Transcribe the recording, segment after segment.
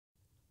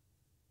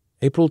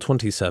April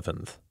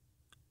 27th.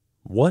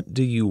 What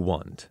do you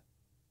want?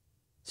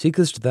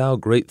 Seekest thou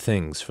great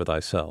things for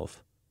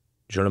thyself?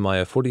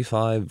 Jeremiah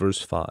 45,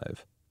 verse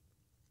 5.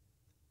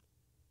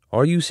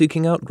 Are you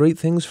seeking out great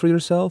things for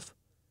yourself?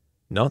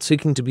 Not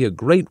seeking to be a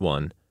great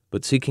one,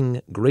 but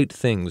seeking great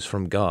things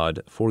from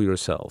God for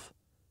yourself.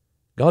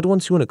 God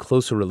wants you in a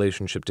closer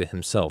relationship to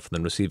Himself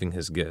than receiving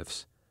His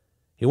gifts.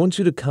 He wants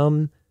you to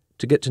come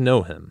to get to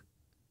know Him.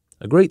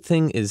 A great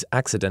thing is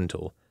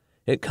accidental.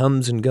 It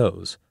comes and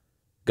goes.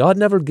 God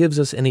never gives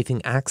us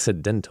anything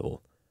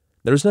accidental.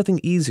 There is nothing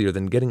easier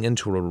than getting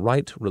into a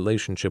right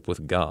relationship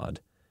with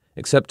God,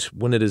 except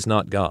when it is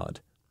not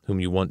God, whom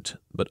you want,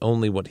 but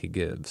only what He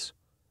gives.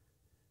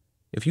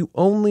 If you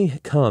only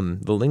come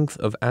the length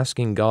of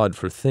asking God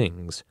for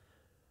things,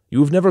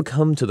 you have never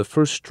come to the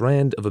first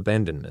strand of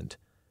abandonment.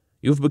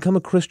 You have become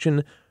a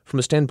Christian from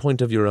a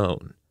standpoint of your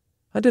own.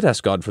 I did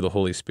ask God for the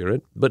Holy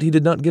Spirit, but He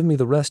did not give me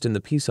the rest and the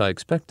peace I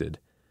expected.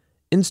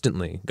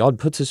 Instantly, God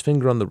puts His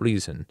finger on the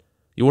reason.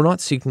 You are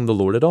not seeking the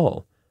Lord at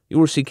all.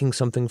 You are seeking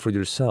something for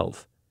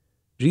yourself.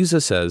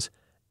 Jesus says,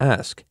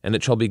 "Ask, and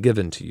it shall be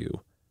given to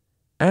you."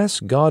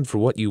 Ask God for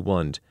what you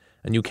want,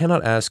 and you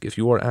cannot ask if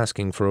you are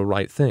asking for a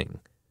right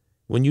thing.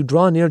 When you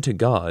draw near to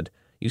God,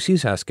 you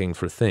cease asking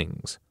for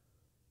things.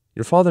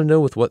 Your Father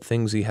knoweth what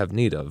things ye have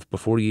need of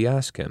before ye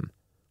ask Him.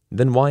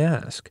 Then why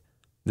ask?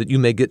 That you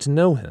may get to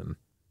know Him.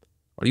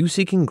 Are you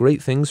seeking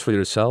great things for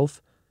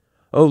yourself?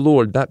 O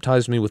Lord,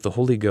 baptize me with the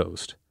Holy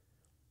Ghost.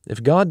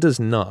 If God does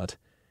not,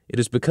 it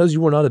is because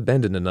you are not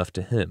abandoned enough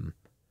to Him.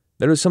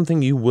 There is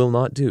something you will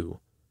not do.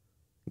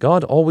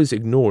 God always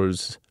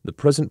ignores the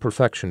present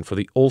perfection for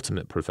the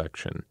ultimate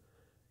perfection.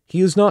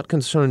 He is not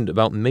concerned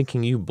about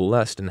making you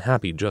blessed and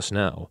happy just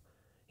now.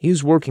 He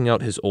is working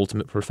out His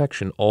ultimate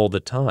perfection all the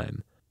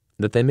time,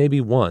 that they may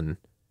be one,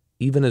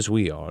 even as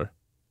we are.